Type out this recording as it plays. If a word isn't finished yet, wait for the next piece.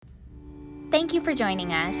Thank you for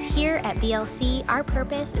joining us. Here at BLC, our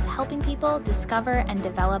purpose is helping people discover and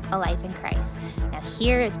develop a life in Christ. Now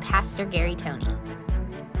here is Pastor Gary Toney.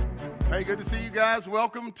 Hey, good to see you guys.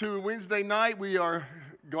 Welcome to Wednesday night. We are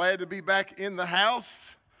glad to be back in the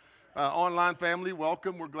house. Online family,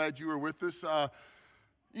 welcome. We're glad you are with us. I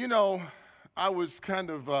was kind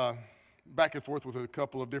of back and forth with a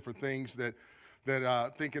couple of different things that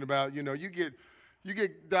thinking about. You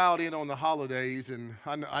get dialed in on the holidays, and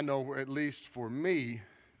I know at least for me,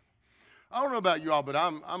 I don't know about you all, but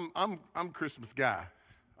I'm a Christmas guy.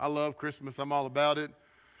 I love Christmas. I'm all about it.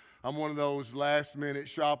 I'm one of those last minute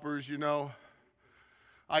shoppers.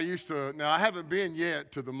 I haven't been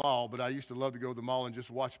yet to the mall, but I used to love to go to the mall and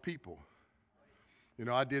just watch people.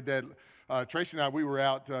 I did that. Tracy and I, we were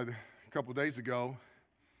out a couple of days ago,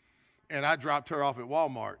 and I dropped her off at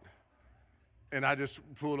Walmart. And I just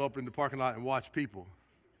pulled up in the parking lot and watched people.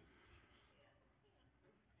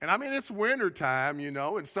 And I mean, it's winter time,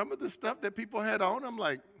 and some of the stuff that people had on, I'm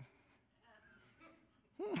like,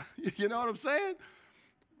 you know what I'm saying?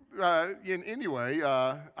 Anyway,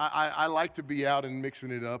 I like to be out and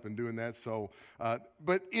mixing it up and doing that. So,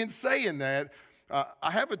 but in saying that,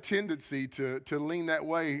 I have a tendency to lean that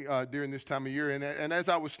way during this time of year. And as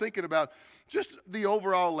I was thinking about just the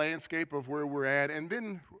overall landscape of where we're at, and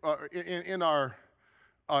then in our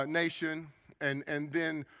nation, and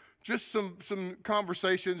then just some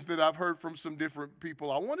conversations that I've heard from some different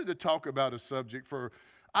people, I wanted to talk about a subject for,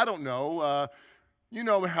 I don't know, you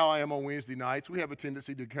know how I am on Wednesday nights. We have a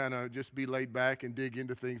tendency to kind of just be laid back and dig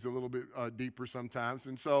into things a little bit deeper sometimes.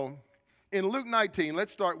 And so in Luke 19,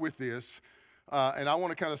 let's start with this. And I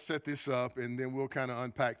want to kind of set this up, and then we'll kind of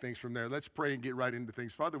unpack things from there. Let's pray and get right into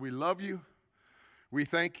things. Father, we love you. We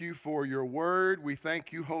thank you for your word. We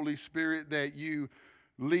thank you, Holy Spirit, that you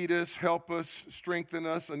lead us, help us, strengthen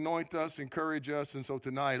us, anoint us, encourage us. And so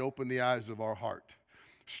tonight, open the eyes of our heart.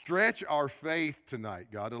 Stretch our faith tonight,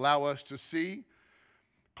 God. Allow us to see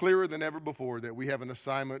clearer than ever before that we have an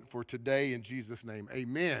assignment for today in Jesus' name.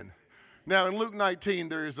 Amen. Now, in Luke 19,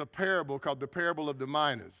 there is a parable called the parable of the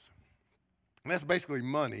minas. And that's basically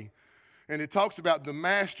money. And it talks about the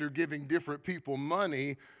master giving different people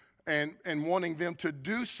money and wanting them to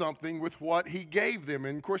do something with what he gave them.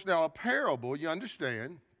 And of course, now a parable, you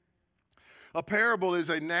understand, a parable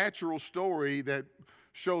is a natural story that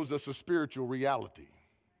shows us a spiritual reality.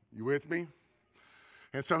 You with me?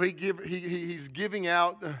 And so he's giving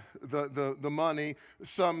out the money.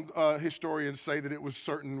 Some historians say that it was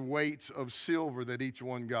certain weights of silver that each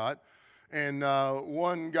one got. And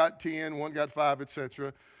one got 10, one got 5,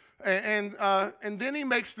 etc. And then he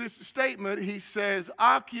makes this statement. He says,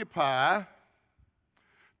 occupy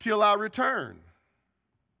till I return.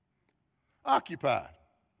 Occupy.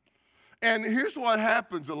 And here's what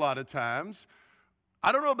happens a lot of times.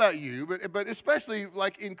 I don't know about you, but especially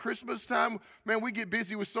like in Christmas time, man, we get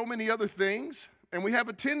busy with so many other things. And we have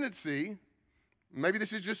a tendency, maybe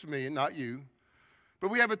this is just me and not you, but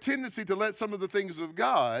we have a tendency to let some of the things of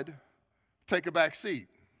God take a back seat.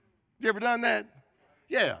 You ever done that?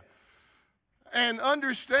 Yeah. And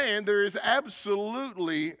understand there is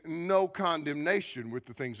absolutely no condemnation with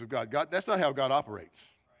the things of God. That's not how God operates.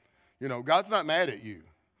 God's not mad at you.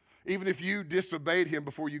 Even if you disobeyed him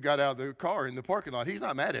before you got out of the car in the parking lot, he's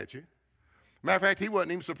not mad at you. Matter of fact, he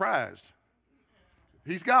wasn't even surprised.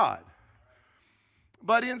 He's God.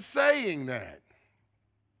 But in saying that,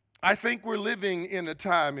 I think we're living in a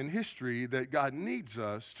time in history that God needs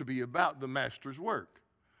us to be about the master's work.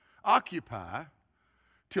 Occupy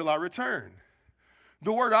till I return.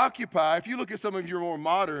 The word occupy, if you look at some of your more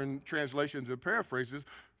modern translations and paraphrases,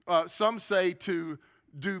 some say to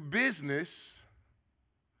do business.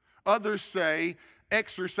 Others say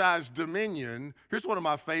exercise dominion. Here's one of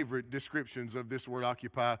my favorite descriptions of this word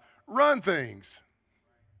occupy. Run things.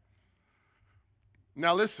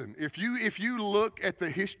 Now listen, if you look at the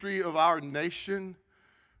history of our nation,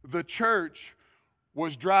 the church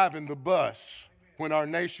was driving the bus when our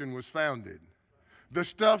nation was founded. The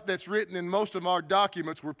stuff that's written in most of our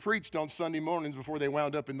documents were preached on Sunday mornings before they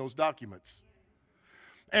wound up in those documents.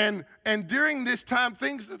 And during this time,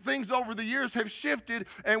 things over the years have shifted,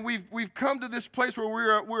 and we've come to this place where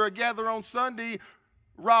we're a gather on Sunday,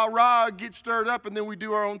 rah, get stirred up, and then we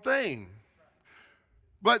do our own thing.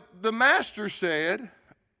 But the master said,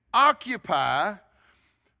 occupy.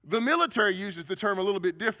 The military uses the term a little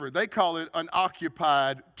bit different. They call it an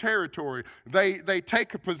occupied territory. They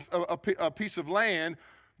take a piece of land,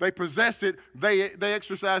 they possess it, they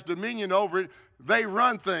exercise dominion over it, they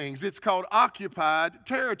run things. It's called occupied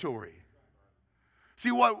territory.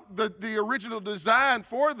 See, what the original design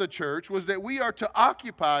for the church was that we are to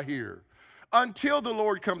occupy here. until the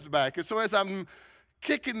Lord comes back. And so as I'm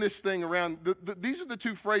kicking this thing around, these are the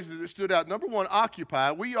two phrases that stood out. Number one,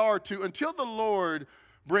 occupy. We are to, until the Lord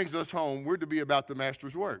brings us home, we're to be about the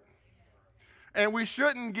Master's work. And we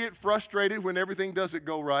shouldn't get frustrated when everything doesn't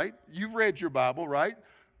go right. You've read your Bible, right?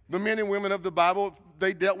 The men and women of the Bible,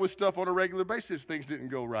 they dealt with stuff on a regular basis. Things didn't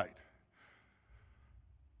go right.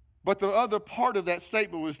 But the other part of that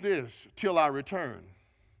statement was this, till I return.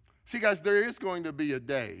 See, guys, there is going to be a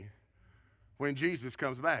day when Jesus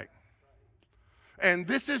comes back. And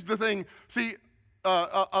this is the thing. See,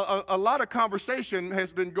 a lot of conversation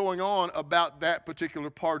has been going on about that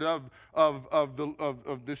particular part of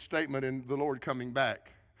this statement and the Lord coming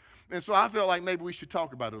back. And so I felt like maybe we should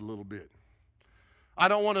talk about it a little bit.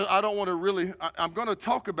 I'm going to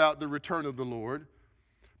talk about the return of the Lord,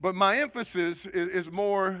 but my emphasis is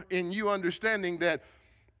more in you understanding that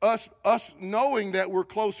us knowing that we're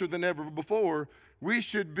closer than ever before, we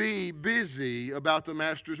should be busy about the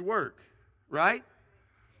Master's work, right?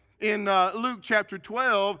 In Luke chapter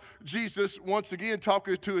 12, Jesus, once again,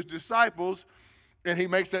 talking to his disciples, and he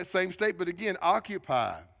makes that same statement again,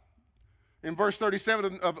 occupy. In verse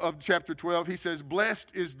 37 of chapter 12, he says,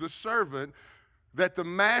 blessed is the servant that the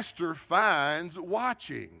master finds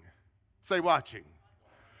watching. Say watching.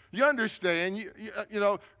 You understand, you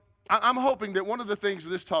know, I'm hoping that one of the things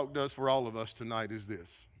this talk does for all of us tonight is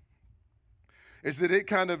this, is that it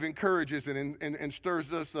kind of encourages and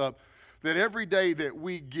stirs us up, that every day that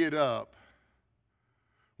we get up,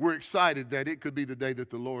 we're excited that it could be the day that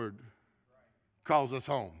the Lord calls us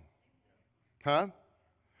home. Huh?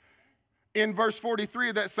 In verse 43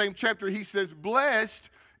 of that same chapter, he says, blessed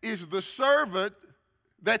is the servant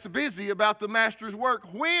that's busy about the master's work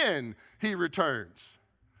when he returns.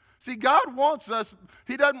 See, God wants us,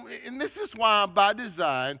 he doesn't, and this is why by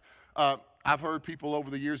design, I've heard people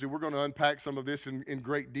over the years, and we're going to unpack some of this in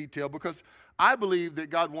great detail, because I believe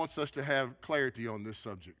that God wants us to have clarity on this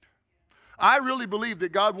subject. I really believe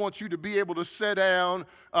that God wants you to be able to sit down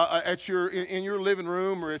in your living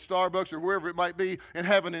room or at Starbucks or wherever it might be and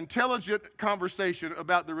have an intelligent conversation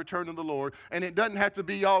about the return of the Lord, and it doesn't have to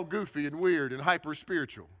be all goofy and weird and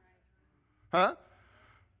hyper-spiritual. Huh?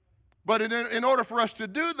 But in order for us to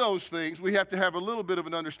do those things, we have to have a little bit of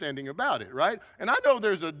an understanding about it, right? And I know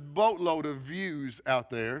there's a boatload of views out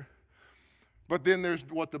there, but then there's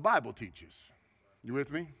what the Bible teaches. You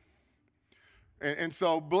with me? And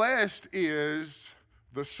so blessed is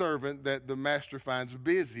the servant that the master finds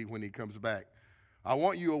busy when he comes back. I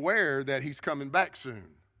want you aware that he's coming back soon.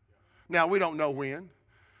 Now, we don't know when.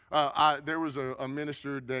 There was a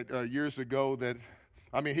minister that years ago that,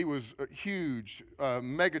 he was a huge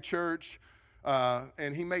mega church,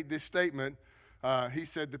 and he made this statement. He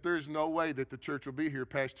said that there's no way that the church will be here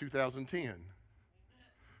past 2010.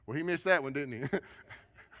 Well, he missed that one, didn't he?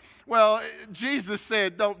 Well, Jesus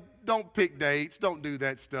said, don't pick dates, don't do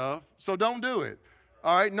that stuff, so don't do it.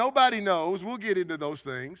 All right, nobody knows. We'll get into those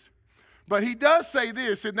things. But he does say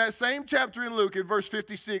this in that same chapter in Luke, in verse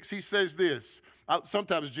 56, he says this.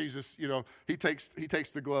 Sometimes Jesus, he takes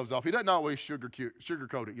the gloves off. He doesn't always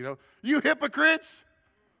sugarcoat it, You hypocrites.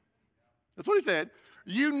 That's what he said.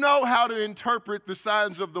 You know how to interpret the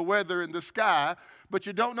signs of the weather in the sky, but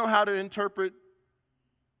you don't know how to interpret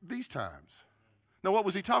these times. Now, what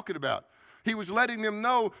was he talking about? He was letting them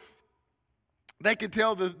know they could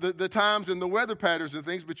tell the times and the weather patterns and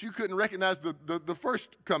things, but you couldn't recognize the first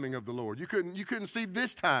coming of the Lord. You couldn't see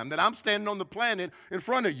this time that I'm standing on the planet in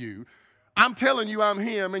front of you. I'm telling you I'm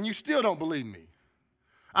him, and you still don't believe me.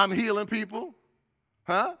 I'm healing people.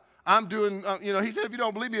 Huh? I'm doing, he said, if you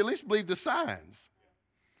don't believe me, at least believe the signs.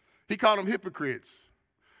 He called them hypocrites.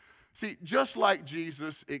 See, just like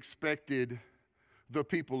Jesus expected the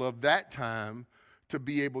people of that time to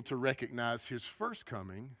be able to recognize his first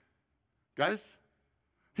coming, guys,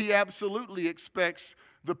 he absolutely expects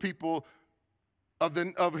the people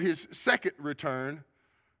of his second return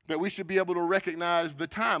that we should be able to recognize the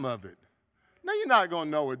time of it. Now, you're not going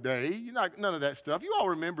to know a day. None of that stuff. You all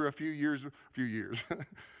remember a few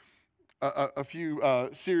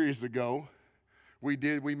series ago, we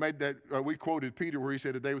quoted Peter where he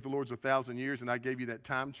said, a day with the Lord's 1,000 years, and I gave you that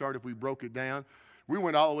time chart. If we broke it down, we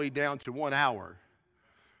went all the way down to 1 hour.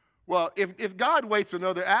 Well, if God waits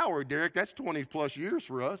another hour, Derek, that's 20 plus years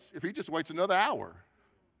for us, if he just waits another hour.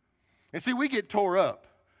 And see, we get tore up.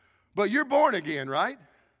 But you're born again, right?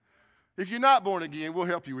 If you're not born again, we'll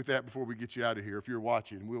help you with that before we get you out of here. If you're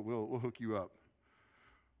watching, we'll hook you up.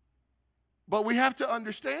 But we have to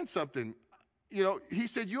understand something. He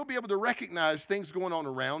said you'll be able to recognize things going on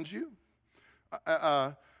around you.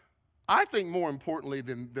 I think more importantly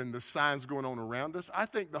than the signs going on around us, I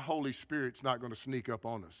think the Holy Spirit's not going to sneak up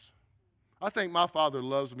on us. I think my Father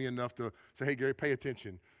loves me enough to say, hey, Gary, pay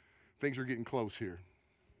attention. Things are getting close here.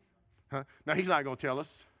 Huh? Now, he's not going to tell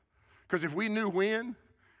us. Because if we knew when,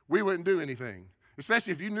 we wouldn't do anything.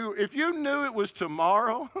 Especially if you knew it was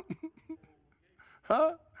tomorrow.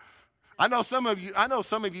 Huh? I know some of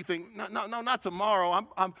you think, no, not tomorrow.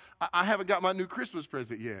 I haven't got my new Christmas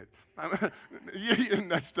present yet.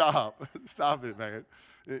 Stop it, man.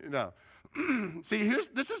 No. See,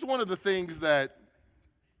 this is one of the things that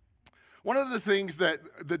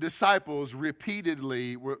the disciples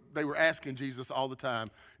repeatedly they were asking Jesus all the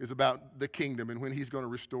time is about the kingdom and when he's going to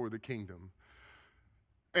restore the kingdom.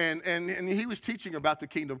 And he was teaching about the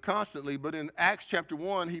kingdom constantly, but in Acts chapter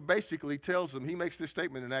 1, he basically tells them, he makes this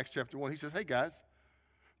statement in Acts chapter 1. He says, hey guys,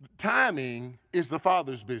 timing is the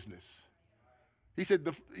Father's business. He said,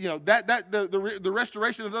 the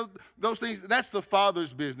restoration of those things, that's the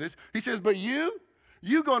Father's business. He says, but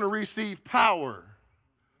you're going to receive power.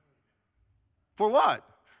 For what?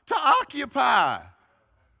 To occupy.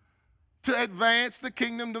 To advance the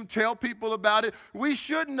kingdom, to tell people about it. We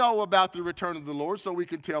should know about the return of the Lord so we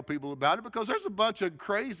can tell people about it because there's a bunch of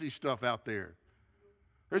crazy stuff out there.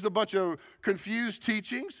 There's a bunch of confused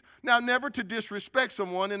teachings. Now, never to disrespect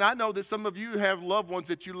someone, and I know that some of you have loved ones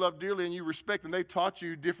that you love dearly and you respect, and they taught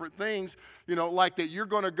you different things, like that you're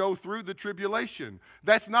going to go through the tribulation.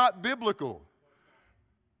 That's not biblical.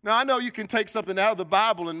 Now, I know you can take something out of the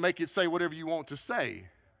Bible and make it say whatever you want to say.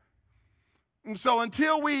 And so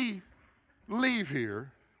until we leave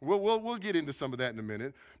here, we'll get into some of that in a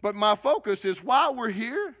minute, but my focus is while we're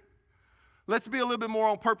here, let's be a little bit more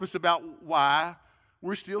on purpose about why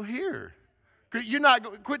we're still here. You're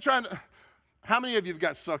not, quit trying to, how many of you have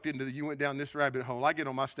got sucked into you went down this rabbit hole? I get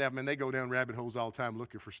on my staff, man, they go down rabbit holes all the time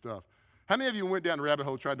looking for stuff. How many of you went down a rabbit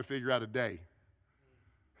hole trying to figure out a day?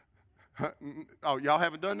 Oh, y'all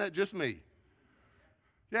haven't done that? Just me.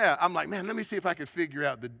 Yeah, I'm like, man, let me see if I can figure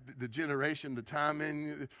out the generation, the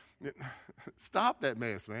timing. Stop that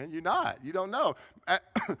mess, man. You're not. You don't know.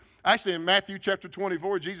 Actually, in Matthew chapter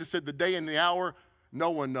 24, Jesus said the day and the hour,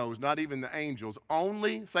 no one knows, not even the angels.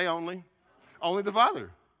 Only the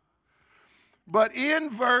Father. But in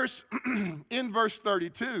verse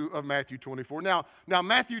 32 of Matthew 24, now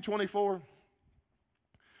Matthew 24,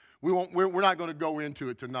 we're not going to go into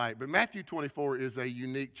it tonight, but Matthew 24 is a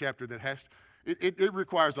unique chapter that it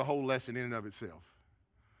requires a whole lesson in and of itself.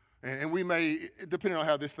 And we may, depending on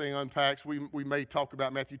how this thing unpacks, we may talk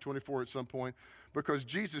about Matthew 24 at some point because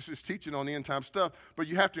Jesus is teaching on the end time stuff, but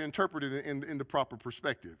you have to interpret it in the proper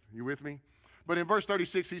perspective. You with me? But in verse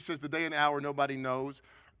 36, he says, the day and hour nobody knows.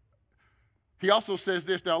 He also says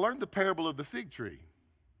this, now learn the parable of the fig tree.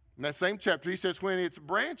 In that same chapter, he says, when its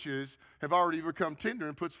branches have already become tender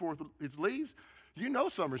and puts forth its leaves, you know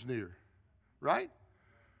summer's near, right?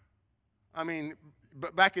 I mean,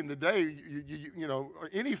 but back in the day, you know,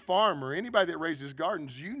 any farmer, anybody that raises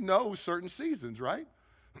gardens, you know certain seasons, right?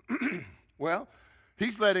 Well,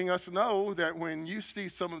 he's letting us know that when you see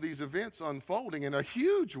some of these events unfolding, and a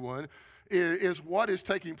huge one is what is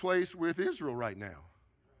taking place with Israel right now.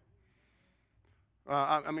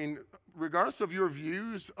 I mean, regardless of your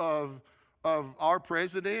views of our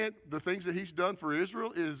president, the things that he's done for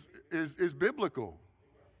Israel is biblical.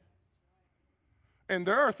 And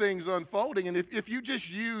there are things unfolding, and if you just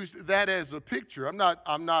use that as a picture, I'm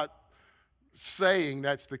not saying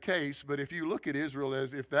that's the case, but if you look at Israel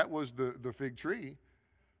as if that was the fig tree,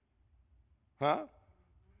 then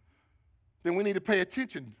we need to pay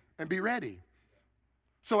attention and be ready.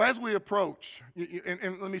 So as we approach,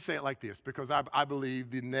 and let me say it like this, because I believe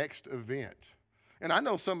the next event, and I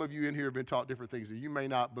know some of you in here have been taught different things, that you may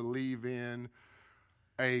not believe in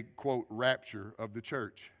a, quote, rapture of the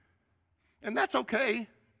church. And that's okay.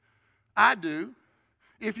 I do.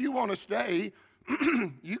 If you want to stay,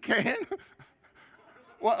 you can.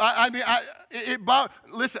 Well,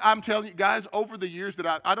 listen, I'm telling you, guys, over the years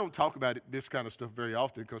that I don't talk about this kind of stuff very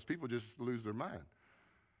often because people just lose their mind.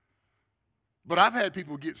 But I've had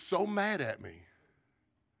people get so mad at me.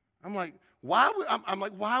 I'm like, why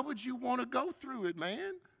would you want to go through it,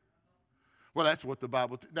 man? Well,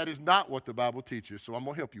 that is not what the Bible teaches, so I'm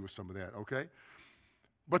going to help you with some of that, okay?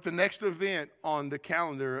 But the next event on the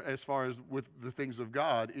calendar as far as with the things of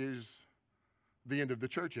God is the end of the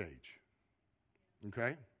church age,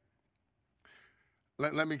 okay?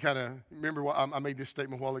 Let me kind of remember what I made this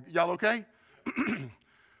statement a while ago. Y'all okay?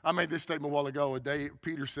 I made this statement a while ago.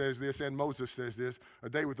 Peter says this and Moses says this, a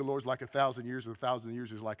day with the Lord is like 1,000 years, and 1,000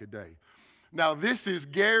 years is like a day. Now, this is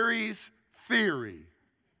Gary's theory.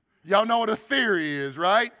 Y'all know what a theory is,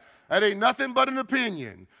 right? That ain't nothing but an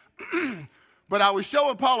opinion. But I was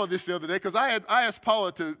showing Paula this the other day because I asked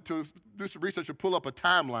Paula to do some research and pull up a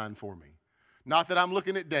timeline for me. Not that I'm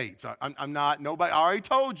looking at dates. I'm not. Nobody. I already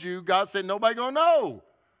told you. God said nobody gonna know.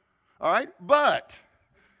 All right. But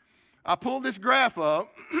I pulled this graph up.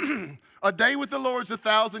 A day with the Lord is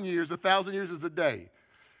 1,000 years. 1,000 years is a day.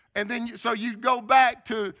 And then so you go back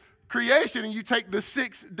to creation and you take the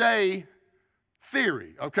 6-day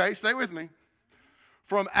theory. Okay. Stay with me.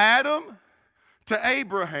 From Adam to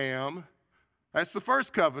Abraham, that's the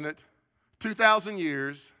first covenant. 2,000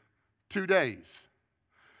 years, 2 days.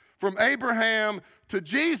 From Abraham to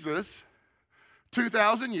Jesus,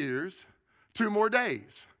 2,000 years, 2 more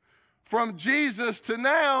days. From Jesus to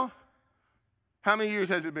now, how many years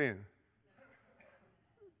has it been?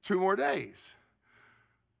 2 more days.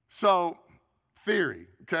 So, theory,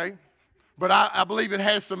 okay? But I believe it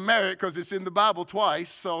has some merit because it's in the Bible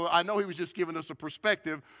twice. So I know he was just giving us a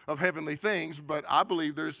perspective of heavenly things, but I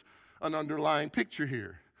believe there's an underlying picture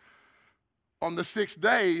here. On the 6th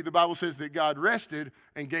day, the Bible says that God rested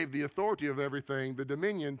and gave the authority of everything, the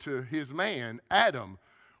dominion to his man, Adam.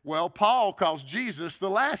 Well, Paul calls Jesus the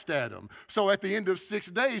last Adam. So at the end of 6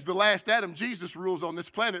 days, the last Adam, Jesus, rules on this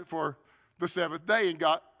planet for the 7th day. And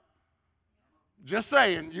God, just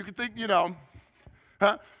saying, you could think,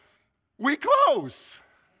 huh? We close.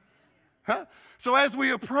 Huh? So as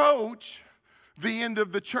we approach the end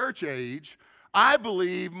of the church age, I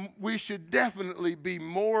believe we should definitely be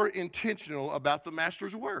more intentional about the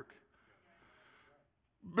master's work.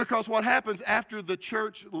 Because what happens after the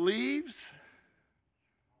church leaves?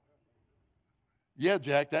 Yeah,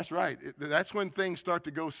 Jack, that's right. That's when things start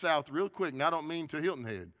to go south real quick. And I don't mean to Hilton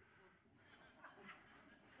Head.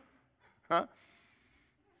 Huh?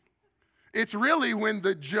 It's really when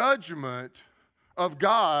the judgment of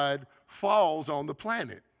God falls on the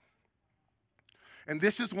planet. And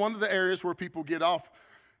this is one of the areas where people get off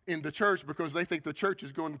in the church because they think the church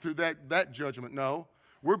is going through that judgment. No,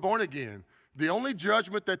 we're born again. The only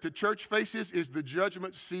judgment that the church faces is the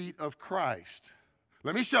judgment seat of Christ.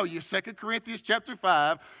 Let me show you 2 Corinthians chapter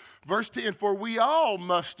 5, verse 10. For we all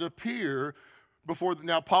must appear before.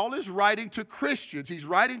 Now, Paul is writing to Christians. He's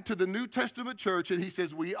writing to the New Testament church, and he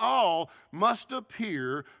says we all must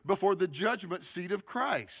appear before the judgment seat of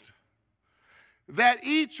Christ, that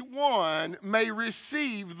each one may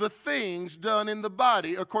receive the things done in the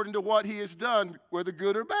body according to what he has done, whether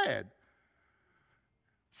good or bad.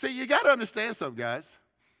 See, you got to understand something, guys.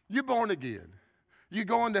 You're born again. You're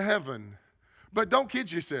going to heaven. But don't kid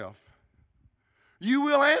yourself. You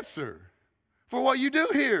will answer for what you do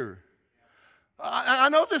here. I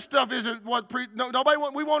know this stuff isn't what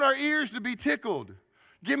we want our ears to be tickled.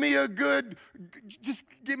 Give me a good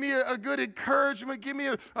encouragement. Give me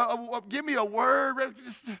a word.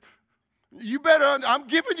 I'm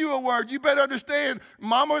giving you a word. You better understand,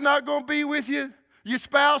 mama not going to be with you. Your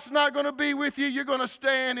spouse not going to be with you. You're going to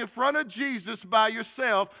stand in front of Jesus by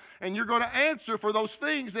yourself, and you're going to answer for those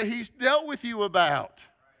things that he's dealt with you about.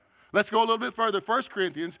 Let's go a little bit further. 1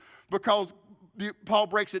 Corinthians, because Paul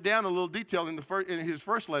breaks it down a little detail in his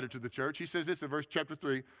first letter to the church. He says this in chapter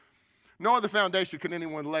 3. No other foundation can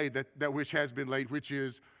anyone lay that which has been laid, which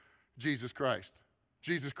is Jesus Christ.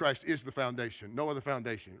 Jesus Christ is the foundation. No other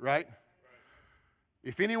foundation, right?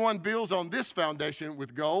 If anyone builds on this foundation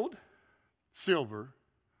with gold, silver,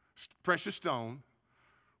 precious stone,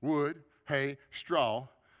 wood, hay, straw,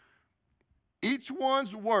 each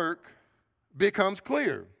one's work becomes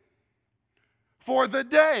clear. For the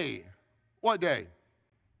day, what day?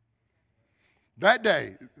 That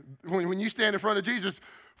day, when you stand in front of Jesus,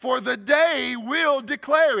 for the day will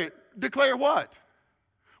declare it. Declare what?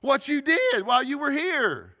 What you did while you were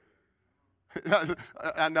here.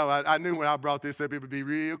 I know, I knew when I brought this up, it would be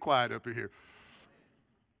real quiet up here.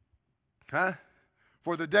 Huh?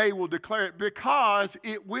 For the day will declare it, because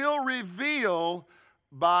it will reveal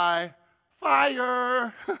by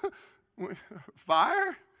fire.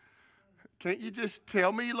 Fire? Can't you just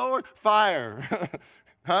tell me, Lord? Fire.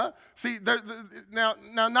 Huh? See, now,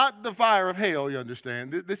 not the fire of hell. You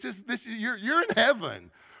understand? This is you're in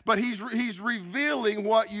heaven, but he's revealing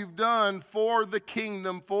what you've done for the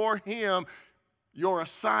kingdom, for him, your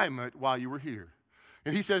assignment while you were here.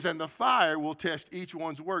 And he says, and the fire will test each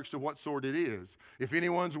one's works to what sort it is. If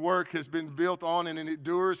anyone's work has been built on and it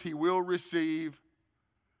endures, he will receive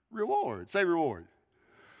reward. Say reward.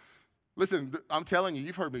 Listen, I'm telling you,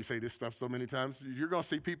 you've heard me say this stuff so many times. You're going to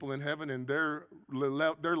see people in heaven, and their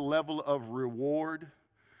level of reward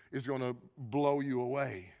is going to blow you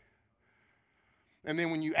away. And then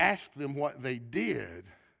when you ask them what they did,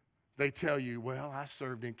 they tell you, well, I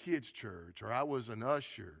served in kids' church, or I was an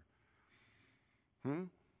usher.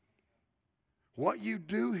 What you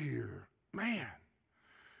do here, man.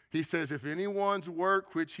 He says, if anyone's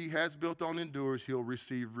work which he has built on endures, he'll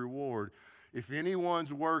receive reward. if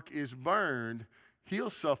anyone's work is burned, he'll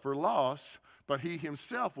suffer loss, but he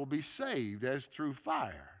himself will be saved as through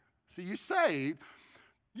fire. See, you're saved.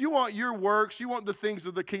 You want your works, you want the things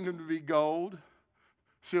of the kingdom to be gold,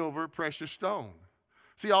 silver, precious stone.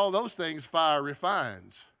 See, all those things fire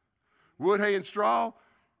refines. Wood, hay, and straw,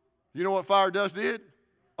 you know what fire does to it?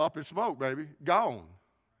 Up in smoke, baby. Gone.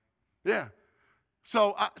 Yeah.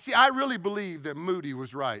 So, I really believe that Moody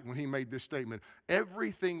was right when he made this statement.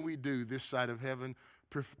 Everything we do this side of heaven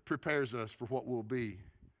prepares us for what will be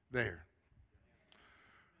there.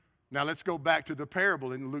 Now, let's go back to the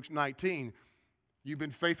parable in Luke 19. You've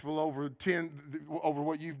been faithful over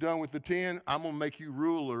what you've done with the 10. I'm going to make you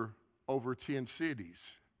ruler over 10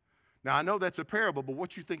 cities. Now, I know that's a parable, but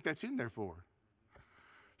what you think that's in there for?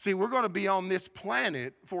 See, we're going to be on this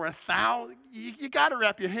planet for 1,000. You got to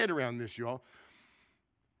wrap your head around this, y'all.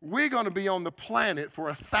 We're going to be on the planet for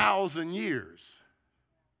 1,000 years.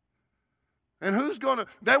 And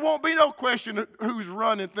there won't be no question of who's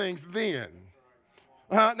running things then.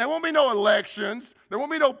 There won't be no elections. There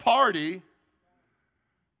won't be no party.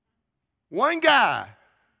 One guy,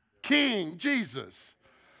 King Jesus.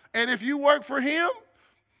 And if you work for him,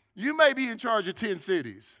 you may be in charge of 10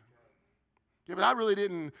 cities. Yeah, but I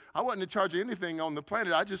wasn't in charge of anything on the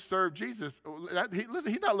planet. I just served Jesus.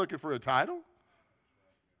 Listen, he's not looking for a title.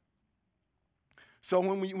 So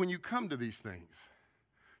when you come to these things,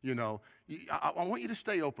 I want you to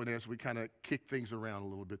stay open as we kind of kick things around a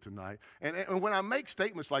little bit tonight. And when I make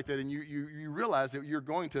statements like that and you realize that you're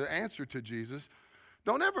going to answer to Jesus,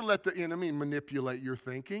 don't ever let the enemy manipulate your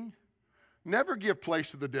thinking. Never give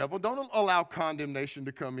place to the devil. Don't allow condemnation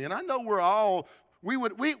to come in. I know are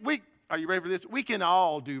you ready for this? We can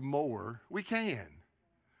all do more. We can,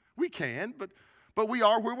 but we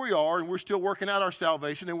are where we are, and we're still working out our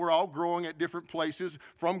salvation, and we're all growing at different places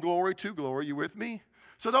from glory to glory. You with me?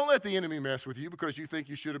 So don't let the enemy mess with you because you think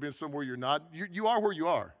you should have been somewhere you're not. You are where you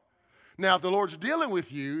are. Now, if the Lord's dealing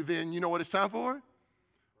with you, then you know what it's time for?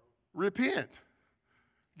 Repent.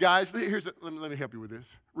 Guys, let me help you with this.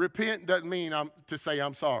 Repent doesn't mean to say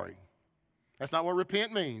I'm sorry. That's not what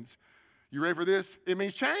repent means. You ready for this? It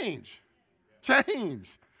means change.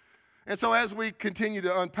 Change. And so as we continue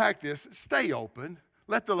to unpack this, stay open.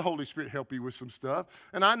 Let the Holy Spirit help you with some stuff.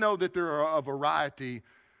 And I know that there are a variety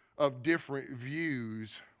of different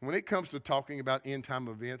views when it comes to talking about end-time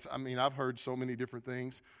events. I mean, I've heard so many different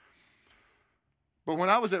things. But when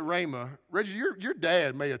I was at Rhema, Reggie, your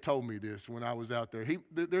dad may have told me this when I was out there.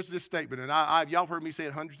 There's this statement, and y'all heard me say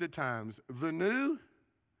it hundreds of times. The new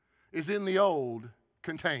is in the old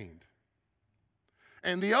contained.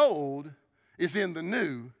 And the old is in the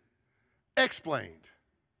new explained.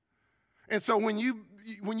 And so when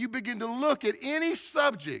you begin to look at any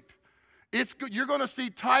subject, you're going to see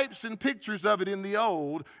types and pictures of it in the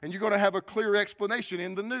old, and you're going to have a clear explanation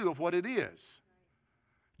in the new of what it is.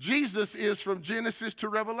 Jesus is from Genesis to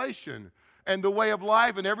Revelation, and the way of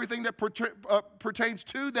life and everything that pertains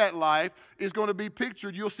to that life is going to be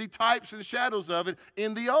pictured. You'll see types and shadows of it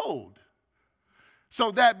in the old. So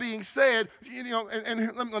that being said,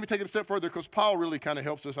 and let me take it a step further because Paul really kind of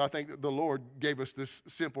helps us. I think that the Lord gave us this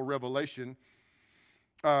simple revelation.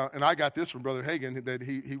 And I got this from Brother Hagin,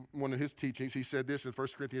 that one of his teachings, he said this in 1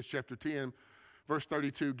 Corinthians chapter 10, verse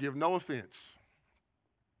 32, give no offense,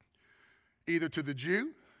 either to the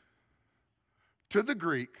Jew, to the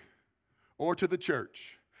Greek, or to the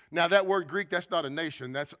church. Now that word Greek, that's not a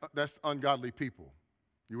nation, that's ungodly people.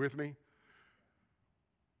 You with me?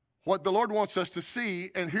 What the Lord wants us to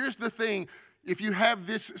see, and here's the thing, if you have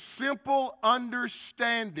this simple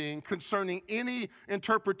understanding concerning any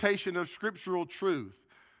interpretation of scriptural truth,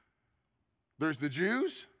 there's the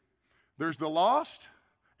Jews, there's the lost,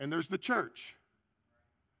 and there's the church.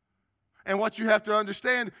 And what you have to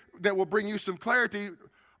understand that will bring you some clarity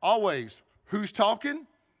always, who's talking?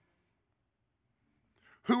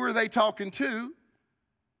 Who are they talking to?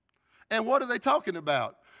 And what are they talking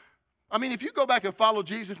about? I mean, if you go back and follow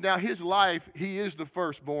Jesus, now his life, he is the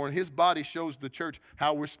firstborn. His body shows the church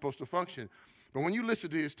how we're supposed to function. But when you listen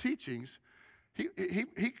to his teachings,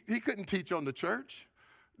 he couldn't teach on the church.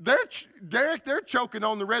 They're choking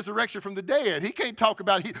on the resurrection from the dead. He can't talk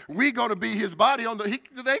about we going to be his body on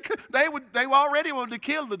they already wanted to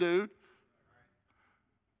kill the dude.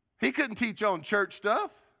 He couldn't teach on church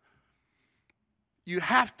stuff. You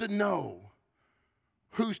have to know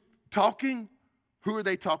who's talking. Who are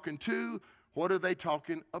they talking to? What are they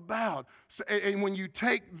talking about? So, and when you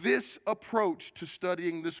take this approach to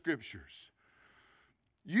studying the scriptures,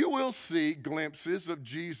 you will see glimpses of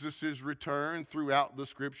Jesus' return throughout the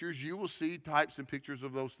scriptures. You will see types and pictures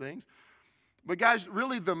of those things. But guys,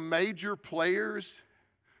 really the major players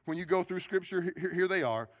when you go through Scripture, here they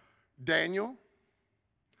are. Daniel,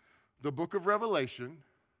 the book of Revelation,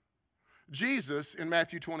 Jesus in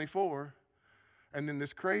Matthew 24, and then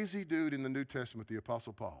this crazy dude in the New Testament, the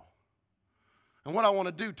Apostle Paul. And what I want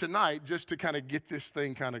to do tonight, just to kind of get this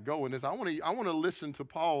thing kind of going, is I want to listen to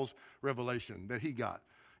Paul's revelation that he got.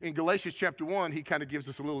 In Galatians chapter 1, he kind of gives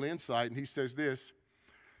us a little insight, and he says this.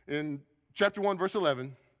 In chapter 1, verse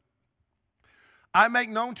 11, I make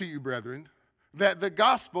known to you, brethren, that the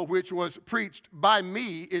gospel which was preached by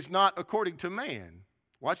me is not according to man.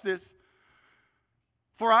 Watch this.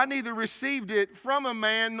 For I neither received it from a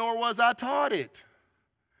man, nor was I taught it,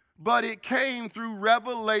 but it came through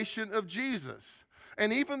revelation of Jesus.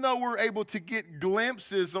 And even though we're able to get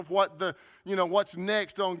glimpses of what's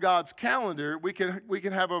next on God's calendar, we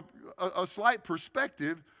can have a slight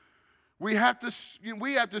perspective. We have to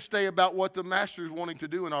stay about what the Master is wanting to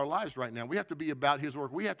do in our lives right now. We have to be about His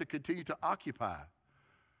work. We have to continue to occupy.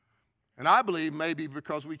 And I believe maybe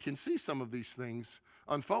because we can see some of these things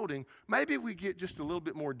unfolding, maybe we get just a little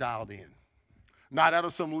bit more dialed in. Not out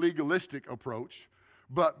of some legalistic approach,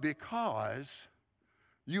 but because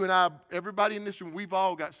you and I, everybody in this room, we've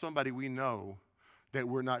all got somebody we know that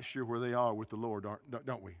we're not sure where they are with the Lord,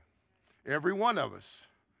 don't we? Every one of us.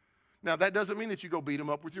 Now, that doesn't mean that you go beat them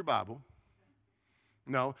up with your Bible.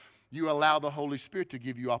 No, you allow the Holy Spirit to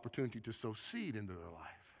give you opportunity to sow seed into their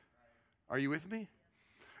life. Are you with me?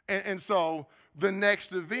 And so the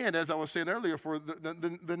next event, as I was saying earlier, for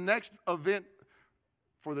the next event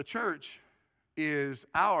for the church is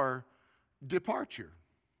our departure.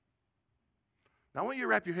 Now, I want you to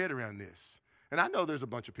wrap your head around this. And I know there's a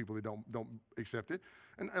bunch of people that don't accept it.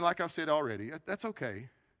 And like I've said already, that's okay.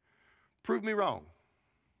 Prove me wrong.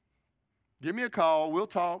 Give me a call. We'll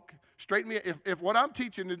talk. Straighten me. If what I'm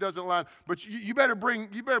teaching it doesn't line, but you better bring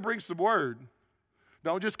some word.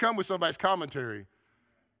 Don't just come with somebody's commentary.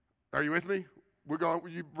 Are you with me?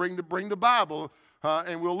 You bring the Bible,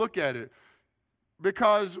 and we'll look at it.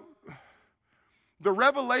 Because the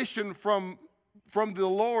revelation from the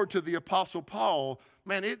Lord to the Apostle Paul,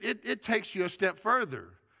 man, it takes you a step further.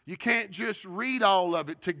 You can't just read all of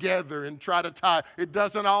it together and try to tie. It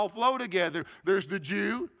doesn't all flow together. There's the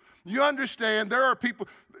Jew. You understand, there are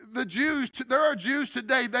Jews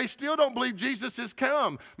today, they still don't believe Jesus has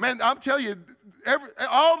come. Man, I'm telling you,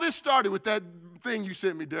 all this started with that thing you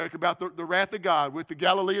sent me, Derek, about the wrath of God with the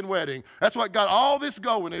Galilean wedding. That's what got all this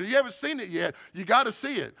going. And if you haven't seen it yet, you got to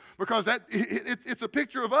see it because it's a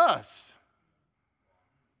picture of us.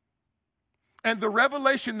 And the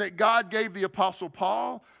revelation that God gave the Apostle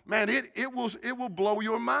Paul, man, it will blow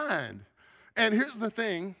your mind. And here's the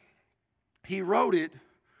thing. He wrote it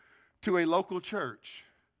to a local church,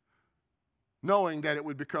 knowing that it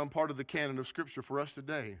would become part of the canon of Scripture for us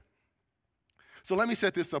today. So let me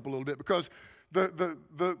set this up a little bit, because the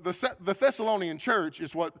Thessalonian church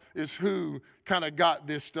is who kind of got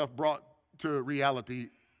this stuff brought to reality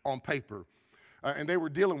on paper. And they were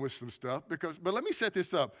dealing with some stuff. But let me set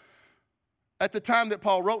this up. At the time that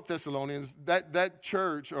Paul wrote Thessalonians, that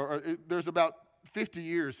church, there's about 50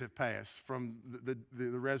 years have passed from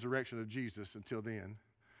the resurrection of Jesus until then.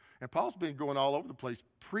 And Paul's been going all over the place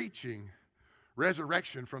preaching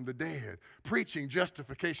resurrection from the dead, preaching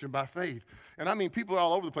justification by faith. And I mean, people are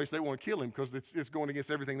all over the place, they want to kill him because it's going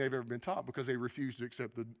against everything they've ever been taught because they refuse to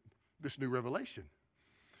accept this new revelation.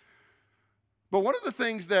 But one of the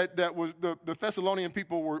things that was the Thessalonian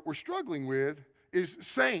people were struggling with is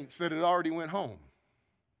saints that had already went home.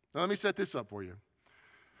 Now, let me set this up for you.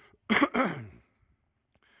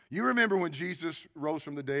 You remember when Jesus rose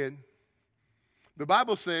from the dead? The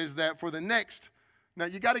Bible says that for the next, now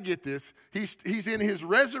you got to get this, he's in his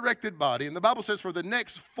resurrected body, and the Bible says for the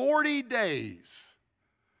next 40 days,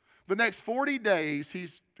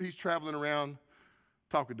 he's traveling around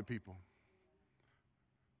talking to people.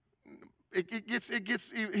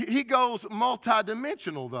 He goes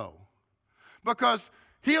multidimensional though, because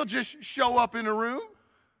he'll just show up in a room,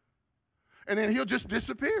 and then he'll just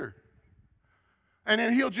disappear. And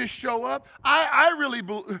then he'll just show up. I really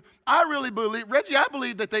believe, Reggie, I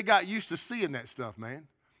believe that they got used to seeing that stuff, man.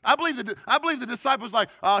 I believe the disciples like,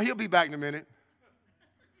 oh, he'll be back in a minute.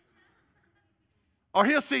 Or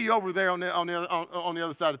he'll see you over there on the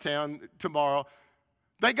other side of town tomorrow.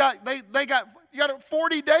 You got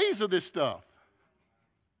 40 days of this stuff.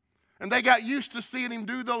 And they got used to seeing him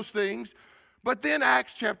do those things. But then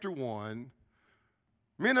Acts chapter 1,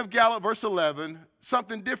 men of Galilee, verse 11,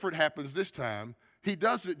 something different happens this time. He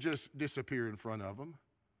doesn't just disappear in front of them.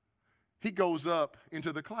 He goes up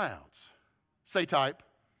into the clouds. Say type.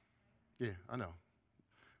 Yeah, I know.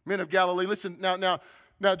 Men of Galilee, listen.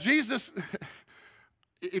 Now Jesus,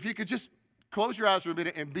 if you could just close your eyes for a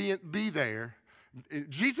minute and be there.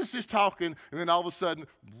 Jesus is talking, and then all of a sudden,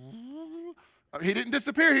 he didn't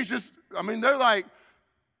disappear. He's just, they're like,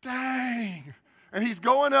 dang. And he's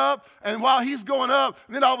going up, and while he's going up,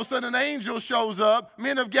 then all of a sudden an angel shows up.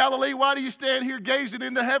 Men of Galilee, why do you stand here gazing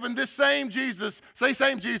into heaven? This same Jesus, say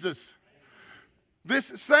same Jesus. This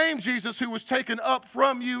same Jesus who was taken up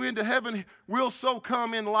from you into heaven will so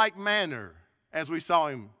come in like manner as we saw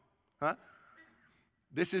him. Huh?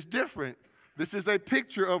 This is different. This is a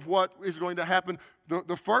picture of what is going to happen.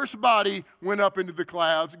 The first body went up into the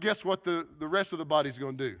clouds. Guess what the rest of the body is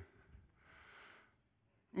going to do?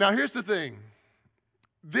 Now, here's the thing.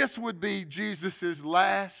 This would be Jesus'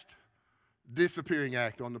 last disappearing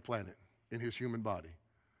act on the planet in his human body.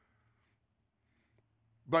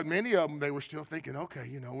 But many of them, they were still thinking, okay,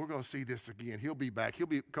 we're going to see this again. He'll be back.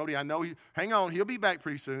 Cody, I know, hang on, he'll be back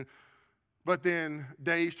pretty soon. But then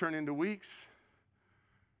days turn into weeks.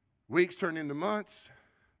 Weeks turn into months.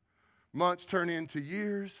 Months turn into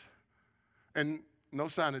years. And no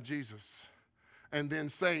sign of Jesus. And then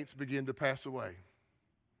saints begin to pass away.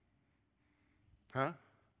 Huh?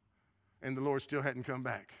 And the Lord still hadn't come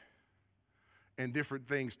back. And different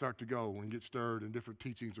things start to go and get stirred, and different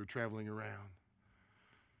teachings are traveling around.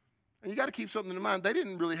 And you got to keep something in mind. They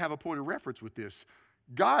didn't really have a point of reference with this.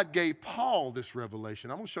 God gave Paul this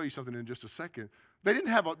revelation. I'm going to show you something in just a second. They didn't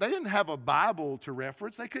have a Bible to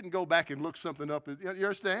reference. They couldn't go back and look something up. You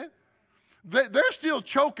understand? They're still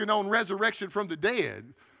choking on resurrection from the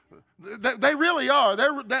dead. They really are.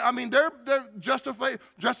 They're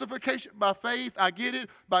justification by faith. I get it.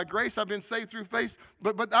 By grace, I've been saved through faith.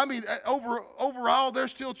 But overall, they're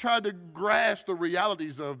still trying to grasp the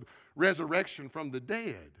realities of resurrection from the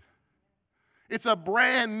dead. It's a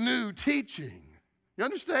brand new teaching. You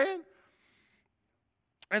understand?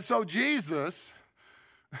 And so Jesus,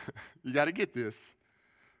 you got to get this.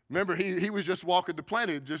 Remember, he was just walking the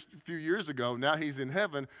planet just a few years ago. Now he's in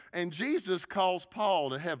heaven. And Jesus calls Paul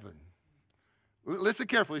to heaven. Listen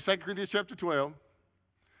carefully. 2 Corinthians chapter 12.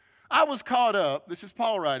 I was caught up. This is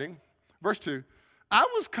Paul writing. Verse 2. I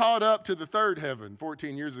was caught up to the third heaven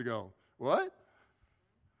 14 years ago. What?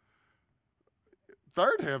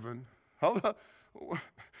 Third heaven? Hold up.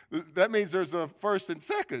 That means there's a first and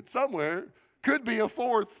second somewhere. Could be a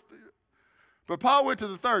fourth. But Paul went to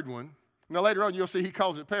the third one. Now later on you'll see he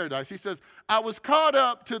calls it paradise. He says, I was caught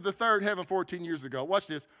up to the third heaven 14 years ago. Watch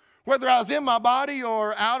this. Whether I was in my body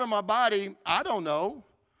or out of my body, I don't know.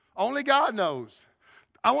 Only God knows.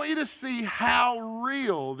 I want you to see how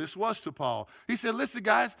real this was to Paul. He said, listen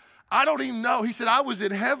guys, I don't even know. He said, I was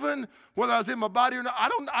in heaven, whether I was in my body or not.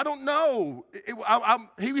 I don't know.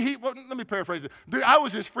 Let me paraphrase it. Dude, I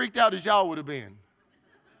was as freaked out as y'all would have been.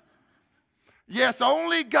 Yes,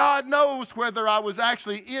 only God knows whether I was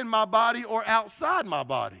actually in my body or outside my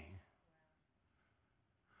body.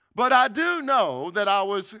 But I do know that I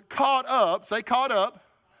was caught up, say caught up,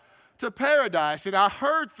 to paradise. And I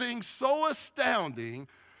heard things so astounding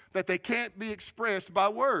that they can't be expressed by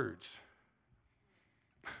words.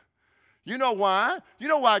 You know why? You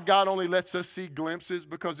know why God only lets us see glimpses?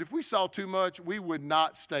 Because if we saw too much, we would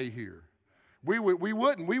not stay here. We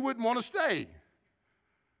wouldn't want to stay.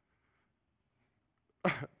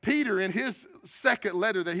 Peter, in his second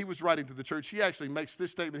letter that he was writing to the church, he actually makes this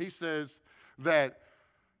statement. He says that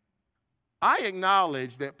I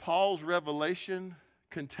acknowledge that Paul's revelation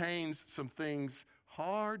contains some things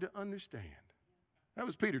hard to understand. That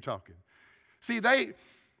was Peter talking. See, they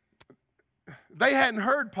hadn't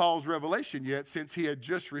heard Paul's revelation yet since he had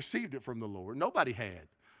just received it from the Lord. Nobody had.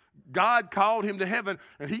 God called him to heaven,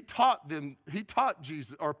 and he taught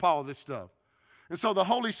Jesus or Paul this stuff. And so the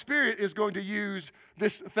Holy Spirit is going to use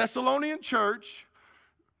this Thessalonian church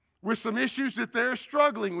with some issues that they're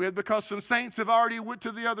struggling with because some saints have already went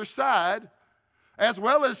to the other side, as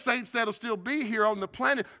well as saints that will still be here on the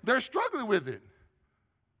planet. They're struggling with it.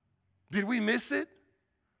 Did we miss it?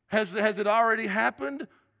 Has it already happened?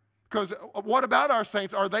 Because what about our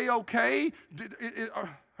saints? Are they okay?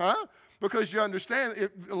 Because you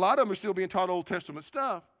understand, a lot of them are still being taught Old Testament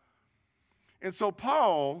stuff. And so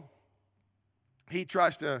Paul, he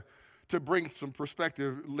tries to bring some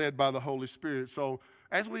perspective led by the Holy Spirit. So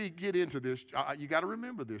as we get into this, you got to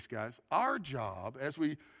remember this, guys. Our job, as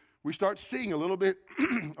we start seeing a little bit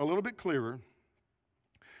clearer,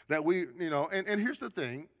 that and here's the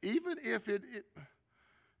thing, even if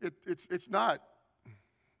it's not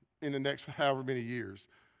in the next however many years,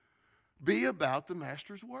 be about the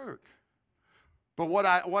Master's work. But what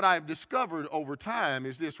I've discovered over time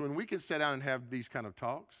is this: when we can sit down and have these kind of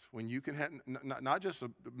talks, when you can have not just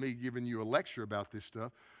me giving you a lecture about this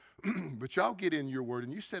stuff, but y'all get in your word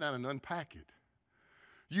and you sit down and unpack it.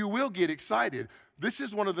 You will get excited. This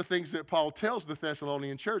is one of the things that Paul tells the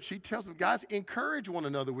Thessalonian church. He tells them, guys, encourage one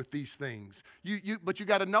another with these things. But you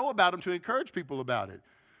got to know about them to encourage people about it.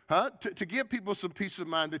 To give people some peace of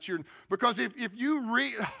mind that because if you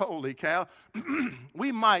read, holy cow,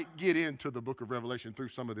 we might get into the book of Revelation through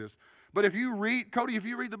some of this. But if you read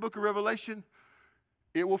the book of Revelation,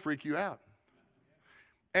 it will freak you out.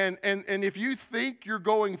 And if you think you're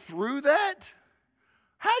going through that,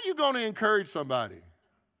 how are you going to encourage somebody?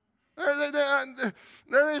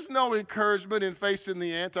 There is no encouragement in facing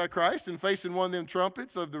the Antichrist and facing one of them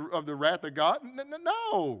trumpets of the wrath of God.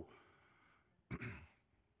 No.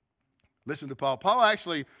 Listen to Paul. Paul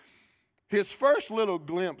actually, his first little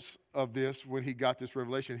glimpse of this when he got this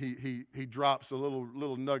revelation, he drops a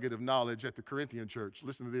little nugget of knowledge at the Corinthian church.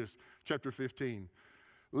 Listen to this, chapter 15.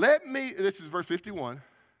 This is verse 51.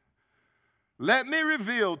 Let me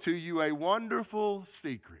reveal to you a wonderful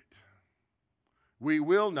secret. We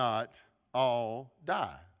will not all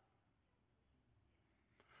die,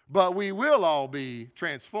 but we will all be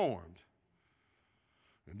transformed.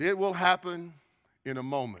 And it will happen in a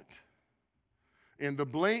moment, in the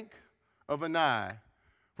blink of an eye,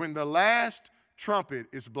 when the last trumpet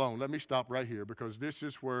is blown. Let me stop right here, because this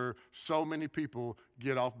is where so many people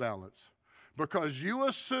get off balance. Because you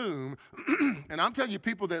assume, and I'm telling you,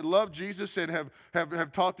 people that love Jesus and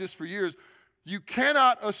have taught this for years, you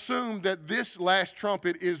cannot assume that this last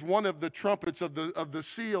trumpet is one of the trumpets of the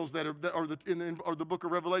seals that are or the book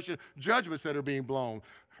of Revelation, judgments that are being blown.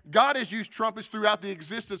 God has used trumpets throughout the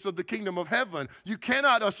existence of the kingdom of heaven. You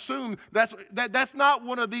cannot assume that's not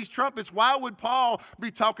one of these trumpets. Why would Paul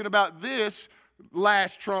be talking about this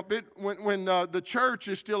last trumpet when the church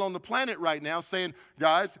is still on the planet right now, saying,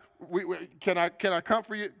 guys, can I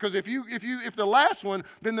comfort you? Because if the last one,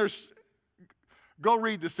 then go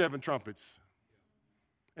read the 7 trumpets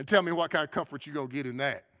and tell me what kind of comfort you're going to get in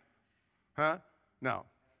that. Huh? No.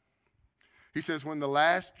 He says when the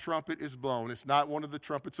last trumpet is blown, it's not one of the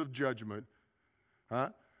trumpets of judgment. Huh?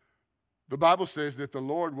 The Bible says that the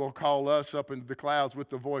Lord will call us up into the clouds with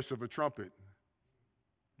the voice of a trumpet.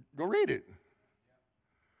 Go read it.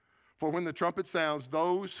 For when the trumpet sounds,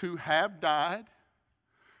 those who have died,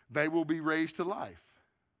 they will be raised to life.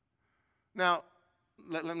 Now,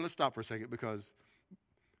 let's stop for a second, because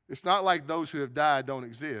it's not like those who have died don't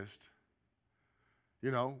exist.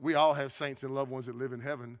 You know, we all have saints and loved ones that live in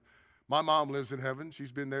heaven. My mom lives in heaven.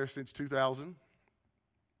 She's been there since 2000.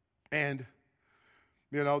 And,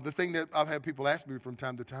 you know, the thing that I've had people ask me from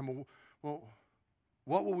time to time, well,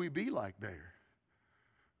 what will we be like there?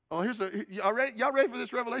 Oh, y'all ready for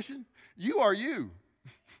this revelation? You are you.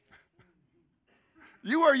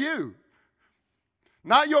 You are you.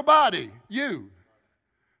 Not your body, you.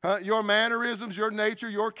 Your mannerisms, your nature,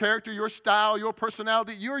 your character, your style, your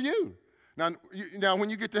personality, you're you. Now, when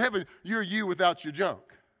you get to heaven, you're you without your junk.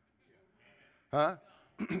 Huh?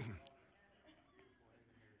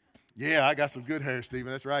 Yeah, I got some good hair,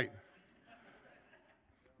 Stephen. That's right.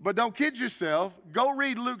 But don't kid yourself. Go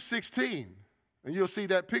read Luke 16. And you'll see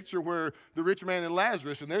that picture where the rich man and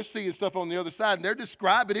Lazarus, and they're seeing stuff on the other side, and they're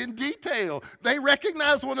describing it in detail. They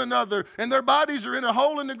recognize one another, and their bodies are in a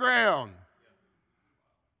hole in the ground.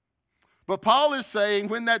 But Paul is saying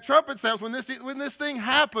when that trumpet sounds, when this thing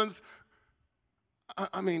happens,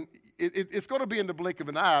 I mean, it's going to be in the blink of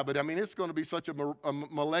an eye, but I mean, it's going to be such a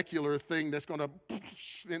molecular thing that's going to,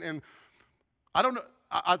 and I don't know.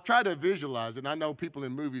 I try to visualize it, and I know people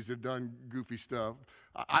in movies have done goofy stuff.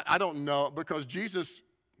 I don't know, because Jesus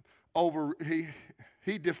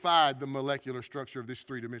he defied the molecular structure of this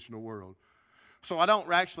three-dimensional world. So I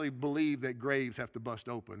don't actually believe that graves have to bust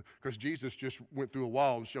open, because Jesus just went through a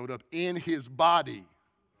wall and showed up in his body.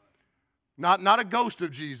 Not a ghost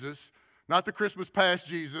of Jesus, not the Christmas past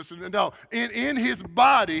Jesus. No, in his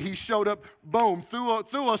body he showed up, boom,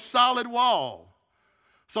 through a solid wall.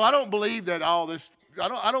 So I don't believe that all this.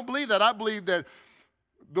 I don't believe that. I believe that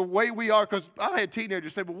the way we are, because I've had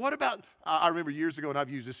teenagers say, but what about, I remember years ago, and I've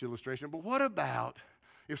used this illustration, but what about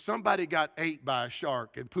if somebody got ate by a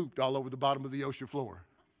shark and pooped all over the bottom of the ocean floor?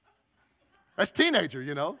 That's teenager,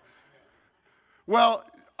 you know. Well,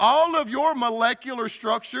 all of your molecular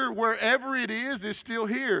structure, wherever it is still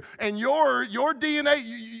here. And your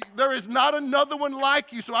DNA, there is not another one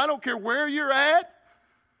like you, so I don't care where you're at.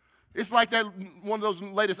 It's like that one of those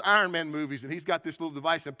latest Iron Man movies, and he's got this little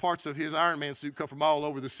device, and parts of his Iron Man suit come from all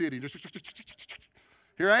over the city. Just,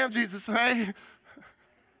 here I am, Jesus. Hey.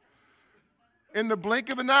 In the blink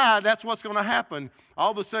of an eye, that's what's going to happen.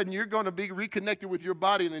 All of a sudden, you're going to be reconnected with your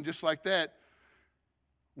body, and then just like that,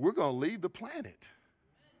 we're going to leave the planet.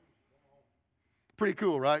 Pretty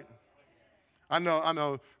cool, right? I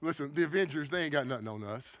know. Listen, the Avengers, they ain't got nothing on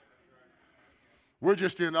us. We're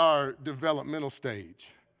just in our developmental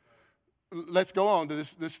stage. Let's go on to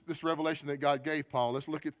this revelation that God gave Paul. Let's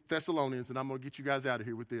look at Thessalonians, and I'm going to get you guys out of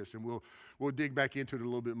here with this, and we'll dig back into it a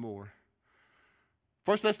little bit more.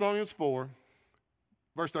 1 Thessalonians 4,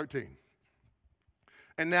 verse 13.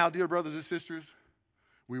 And now, dear brothers and sisters,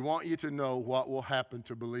 we want you to know what will happen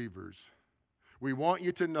to believers. We want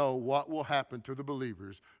you to know what will happen to the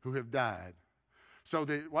believers who have died. So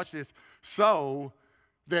that, watch this, so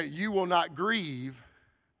that you will not grieve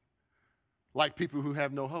like people who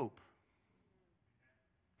have no hope.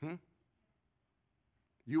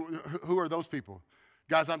 Who are those people?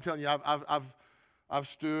 Guys, I'm telling you, I've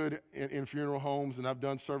stood in funeral homes and I've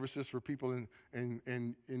done services for people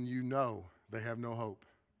and you know they have no hope.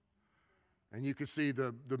 And you can see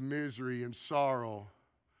the misery and sorrow.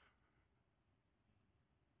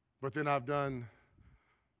 But then I've done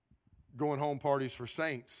going home parties for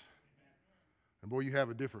saints. And boy, you have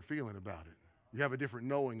a different feeling about it. You have a different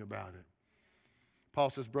knowing about it. Paul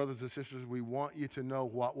says, brothers and sisters, we want you to know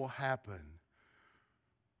what will happen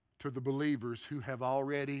to the believers who have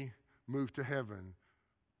already moved to heaven.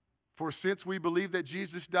 For since we believe that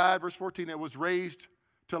Jesus died, verse 14, and was raised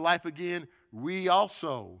to life again, we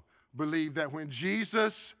also believe that when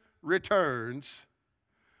Jesus returns,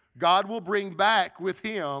 God will bring back with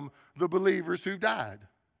him the believers who died.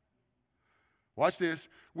 Watch this.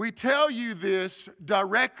 We tell you this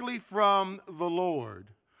directly from the Lord.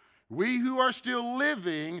 We who are still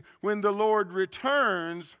living when the Lord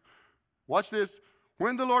returns, watch this,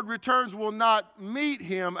 when the Lord returns will not meet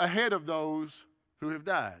him ahead of those who have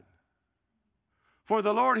died. For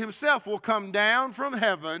the Lord himself will come down from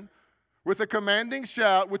heaven with a commanding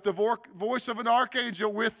shout, with the voice of an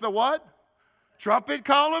archangel, with the what? Trumpet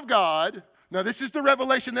call of God. Now this is the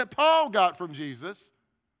revelation that Paul got from Jesus.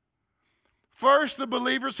 First, the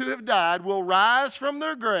believers who have died will rise from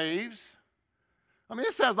their graves. I mean,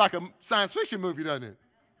 this sounds like a science fiction movie, doesn't it?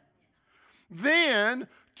 Then,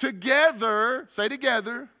 together, say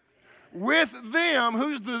together, with them,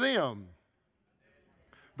 who's the them?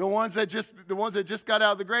 The ones that just got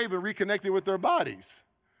out of the grave and reconnected with their bodies.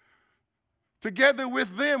 Together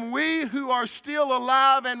with them, we who are still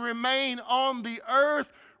alive and remain on the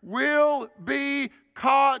earth will be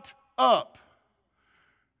caught up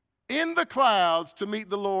in the clouds to meet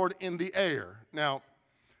the Lord in the air. Now,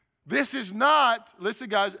 this is not, listen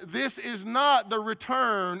guys, this is not the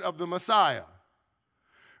return of the Messiah.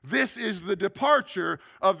 This is the departure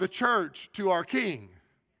of the church to our King,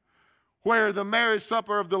 where the marriage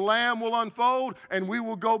supper of the Lamb will unfold and we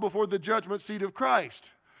will go before the judgment seat of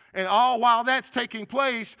Christ. And all while that's taking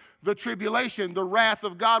place, the tribulation, the wrath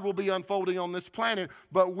of God will be unfolding on this planet.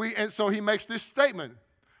 And so he makes this statement.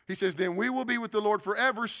 He says, then we will be with the Lord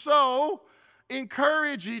forever. So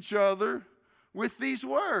encourage each other with these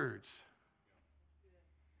words.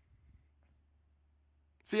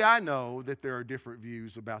 See, I know that there are different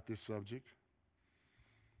views about this subject.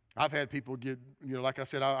 I've had people get, like I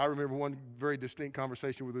said, I remember one very distinct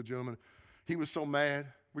conversation with a gentleman. He was so mad.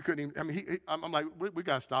 We couldn't even, I'm like, we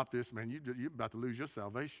got to stop this, man. You're about to lose your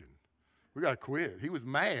salvation. We got to quit. He was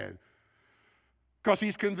mad because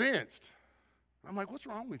he's convinced. I'm like, what's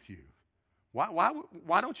wrong with you?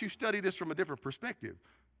 Why don't you study this from a different perspective?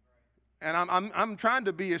 And I'm trying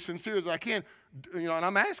to be as sincere as I can, and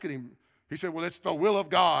I'm asking him. He said, well, it's the will of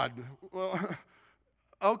God. Well,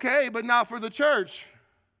 okay, but not for the church.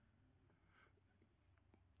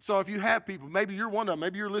 So if you have people, maybe you're one of them,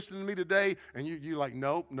 maybe you're listening to me today, and you're like,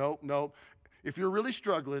 nope. If you're really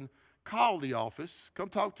struggling, call the office. Come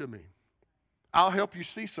talk to me. I'll help you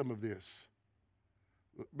see some of this.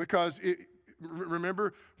 Because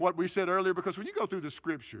remember what we said earlier? Because when you go through the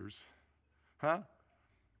scriptures, I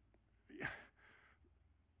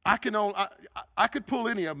could pull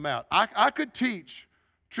any of them out. I could teach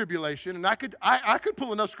tribulation, and I could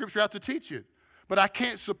pull enough scripture out to teach it, but I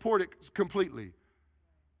can't support it completely.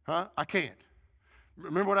 I can't.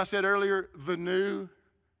 Remember what I said earlier? The new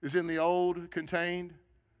is in the old contained.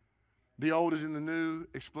 The old is in the new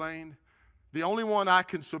explained. The only one I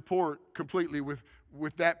can support completely with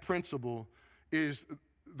that principle is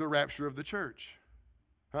the rapture of the church.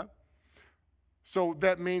 So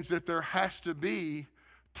that means that there has to be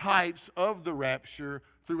types of the rapture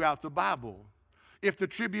throughout the Bible. If the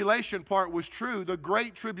tribulation part was true, the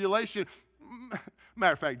great tribulation,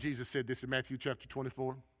 matter of fact, Jesus said this in Matthew chapter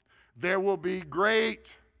 24. There will be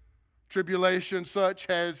great tribulation such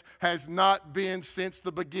as has not been since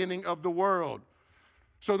the beginning of the world.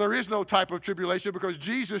 So there is no type of tribulation because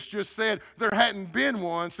Jesus just said there hadn't been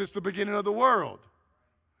one since the beginning of the world.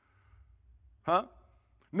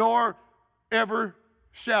 Nor ever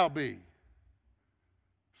shall be.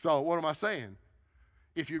 So what am I saying?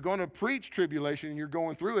 If you're going to preach tribulation and you're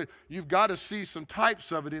going through it, you've got to see some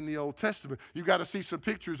types of it in the Old Testament. You've got to see some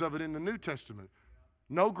pictures of it in the New Testament.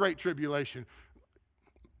 No great tribulation.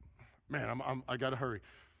 Man, I got to hurry.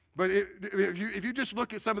 But if you just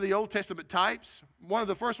look at some of the Old Testament types, one of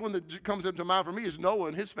the first one that comes into mind for me is Noah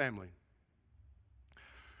and his family.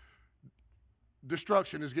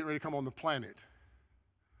 Destruction is getting ready to come on the planet.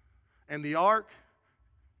 And the ark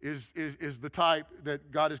is the type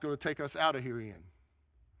that God is going to take us out of here in.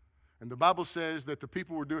 And the Bible says that the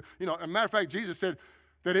people were doing, as a matter of fact, Jesus said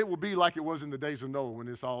that it will be like it was in the days of Noah when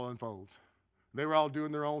this all unfolds. They were all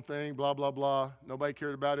doing their own thing, blah, blah, blah. Nobody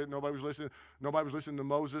cared about it. Nobody was listening. Nobody was listening to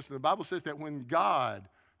Moses. And the Bible says that when God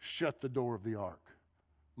shut the door of the ark,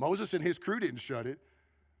 Moses and his crew didn't shut it.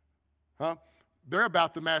 They're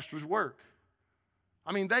about the master's work.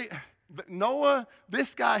 I mean, Noah,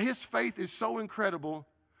 this guy, his faith is so incredible.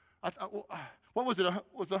 What was it?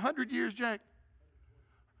 Was it 100 years, Jack?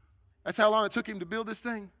 That's how long it took him to build this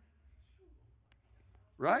thing?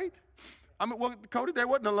 Right? I mean, well, Cody, there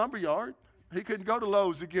wasn't a lumber yard. He couldn't go to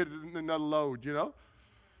Lowe's to get another load,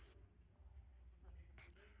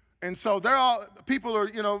 And so people are,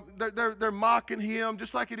 they're mocking him,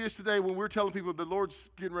 just like it is today when we're telling people the Lord's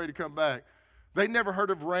getting ready to come back. They never heard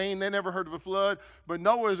of rain. They never heard of a flood. But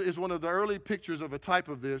Noah is one of the early pictures of a type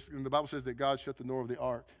of this. And the Bible says that God shut the door of the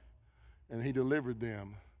ark, and he delivered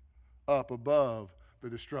them up above the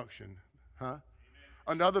destruction.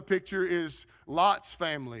 Another picture is Lot's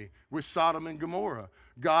family with Sodom and Gomorrah.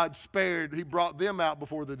 God spared, he brought them out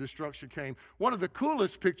before the destruction came. One of the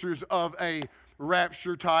coolest pictures of a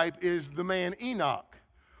rapture type is the man Enoch.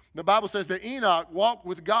 The Bible says that Enoch walked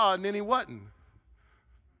with God and then he wasn't,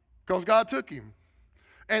 because God took him.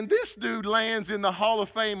 And this dude lands in the Hall of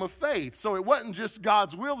Fame of faith. So it wasn't just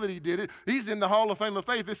God's will that he did it. He's in the Hall of Fame of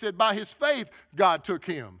faith. It said by his faith, God took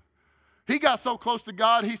him. He got so close to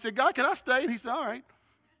God, he said, God, can I stay? And he said, all right.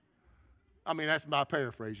 I mean, that's my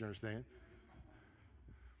paraphrase, you understand?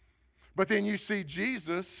 But then you see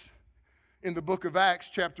Jesus in the book of Acts,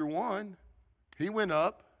 chapter 1. He went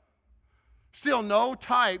up. Still no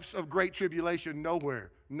types of great tribulation,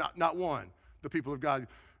 nowhere. Not one. The people of God.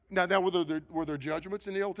 Now were there judgments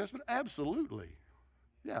in the Old Testament? Absolutely.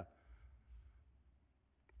 Yeah.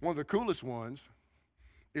 One of the coolest ones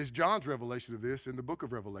is John's revelation of this in the book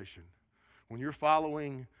of Revelation. When you're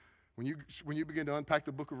following, when you begin to unpack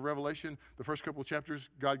the book of Revelation, the first couple of chapters,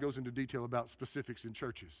 God goes into detail about specifics in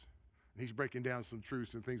churches. And he's breaking down some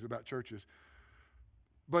truths and things about churches.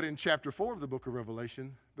 But in chapter 4 of the book of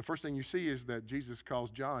Revelation, the first thing you see is that Jesus calls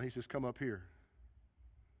John. He says, come up here.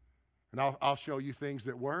 And I'll show you things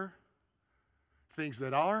that were, things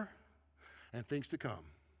that are, and things to come.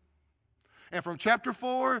 And from chapter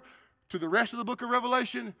 4 to the rest of the book of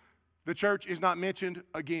Revelation, the church is not mentioned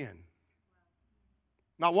again.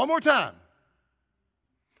 Not one more time.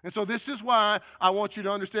 And so this is why I want you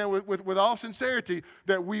to understand with all sincerity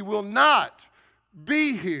that we will not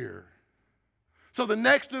be here. So the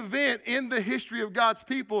next event in the history of God's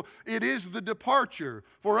people, it is the departure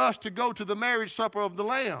for us to go to the marriage supper of the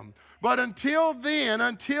Lamb. But until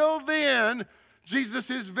then, Jesus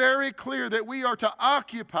is very clear that we are to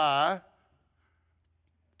occupy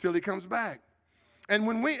till he comes back. And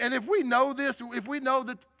if we know this, if we know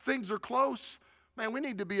that things are close, man, we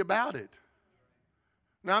need to be about it.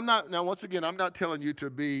 Now once again, I'm not telling you to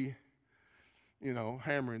be,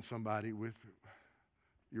 hammering somebody with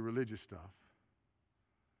your religious stuff.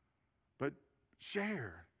 But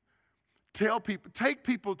share. Tell people, take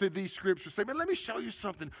people to these scriptures. Say, man, let me show you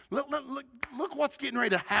something. Look what's getting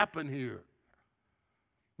ready to happen here.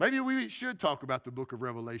 Maybe we should talk about the book of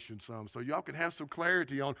Revelation some, so y'all can have some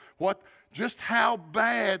clarity on just how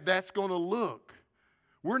bad that's going to look.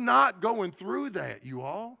 We're not going through that, you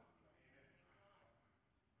all.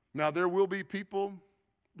 Now, there will be people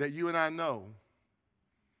that you and I know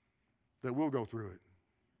that will go through it.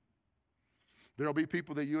 There will be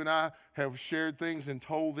people that you and I have shared things and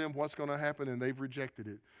told them what's going to happen, and they've rejected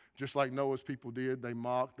it. Just like Noah's people did. They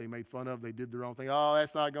mocked, they made fun of, they did their own thing. Oh,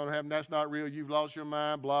 that's not going to happen. That's not real. You've lost your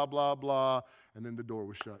mind, blah, blah, blah. And then the door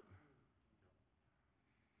was shut.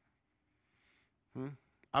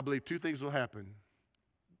 I believe two things will happen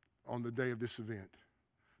on the day of this event.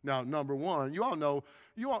 Now, number one, you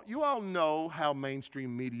all know how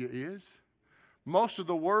mainstream media is. Most of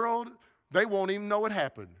the world, they won't even know it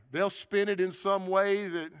happened. They'll spin it in some way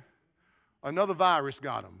that another virus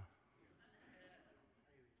got them.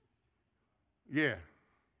 Yeah,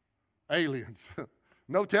 aliens.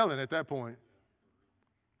 No telling at that point.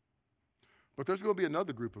 But there's going to be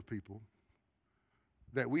another group of people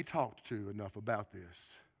that we talked to enough about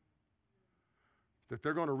this that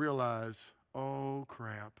they're going to realize, oh,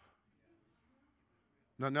 crap.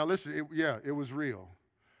 Now listen, it was real.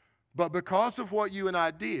 But because of what you and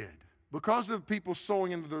I did, because of people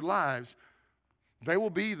sowing into their lives, they will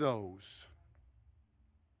be those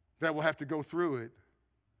that will have to go through it,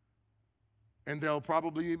 and they'll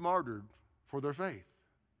probably be martyred for their faith.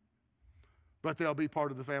 But they'll be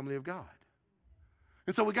part of the family of God.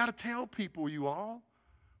 And so we got to tell people, you all.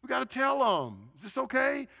 We got to tell them. Is this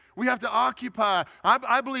okay? We have to occupy.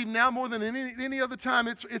 I believe now more than any other time,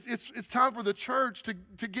 it's time for the church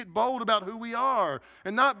to get bold about who we are.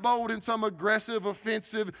 And not bold in some aggressive,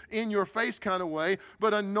 offensive, in-your-face kind of way,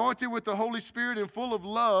 but anointed with the Holy Spirit and full of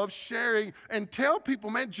love, sharing, and tell people,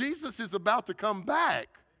 man, Jesus is about to come back.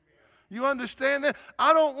 You understand that?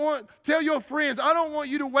 Tell your friends, I don't want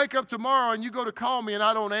you to wake up tomorrow and you go to call me and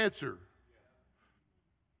I don't answer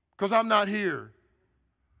because I'm not here.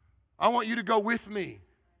 I want you to go with me.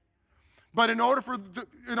 But in order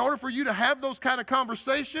for you to have those kind of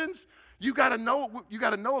conversations, you got to know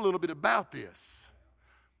a little bit about this.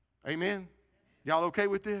 Amen? Y'all okay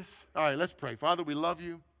with this? All right, let's pray. Father, we love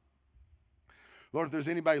you. Lord, if there's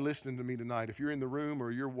anybody listening to me tonight, if you're in the room or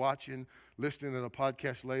you're watching, listening at a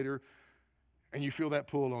podcast later, and you feel that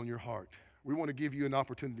pull on your heart, we want to give you an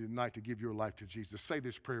opportunity tonight to give your life to Jesus. Say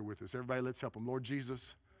this prayer with us. Everybody, let's help them. Lord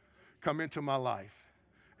Jesus, come into my life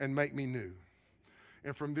and make me new.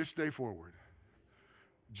 And from this day forward,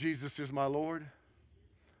 Jesus is my Lord.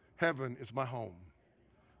 Heaven is my home.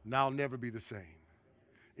 And I'll never be the same.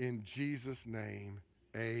 In Jesus' name,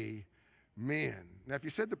 amen. Now, if you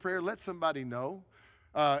said the prayer, let somebody know.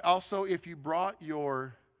 Also, if you brought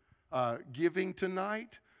your giving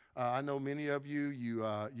tonight, I know many of you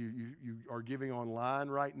are giving online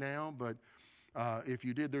right now, but if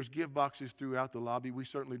you did, there's give boxes throughout the lobby. We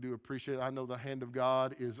certainly do appreciate it. I know the hand of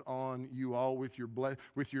God is on you all with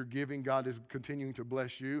your giving. God is continuing to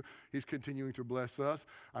bless you. He's continuing to bless us.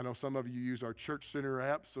 I know some of you use our Church Center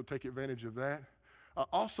app, so take advantage of that.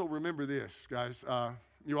 Also, remember this, guys.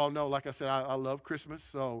 You all know, like I said, I love Christmas,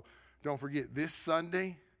 so don't forget this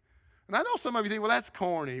Sunday. And I know some of you think, well, that's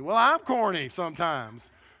corny. Well, I'm corny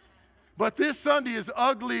sometimes. But this Sunday is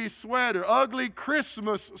ugly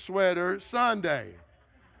Christmas sweater Sunday.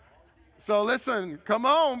 So listen, come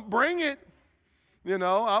on, bring it. You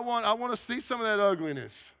know, I want to see some of that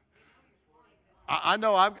ugliness. I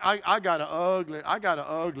know I got an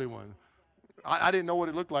ugly one. I didn't know what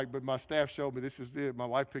it looked like, but my staff showed me. This is it. My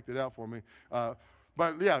wife picked it out for me.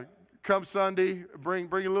 But yeah, come Sunday, bring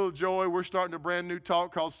a little joy. We're starting a brand new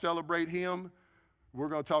talk called Celebrate Him. We're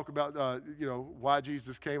going to talk about, why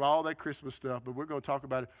Jesus came, all that Christmas stuff, but we're going to talk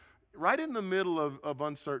about it right in the middle of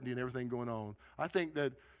uncertainty and everything going on. I think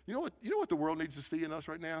that, you know what the world needs to see in us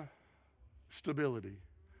right now? Stability.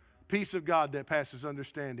 Peace of God that passes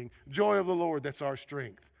understanding. Joy of the Lord that's our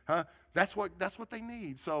strength. Huh? That's what they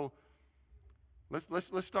need. So let's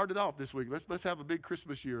start it off this week. Let's have a big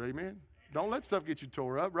Christmas year. Amen? Don't let stuff get you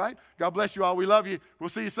tore up, right? God bless you all. We love you. We'll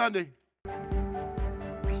see you Sunday.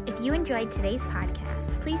 If you enjoyed today's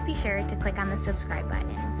podcast, please be sure to click on the subscribe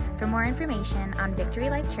button. For more information on Victory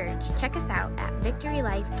Life Church, check us out at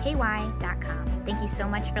victorylifeky.com. Thank you so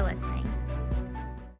much for listening.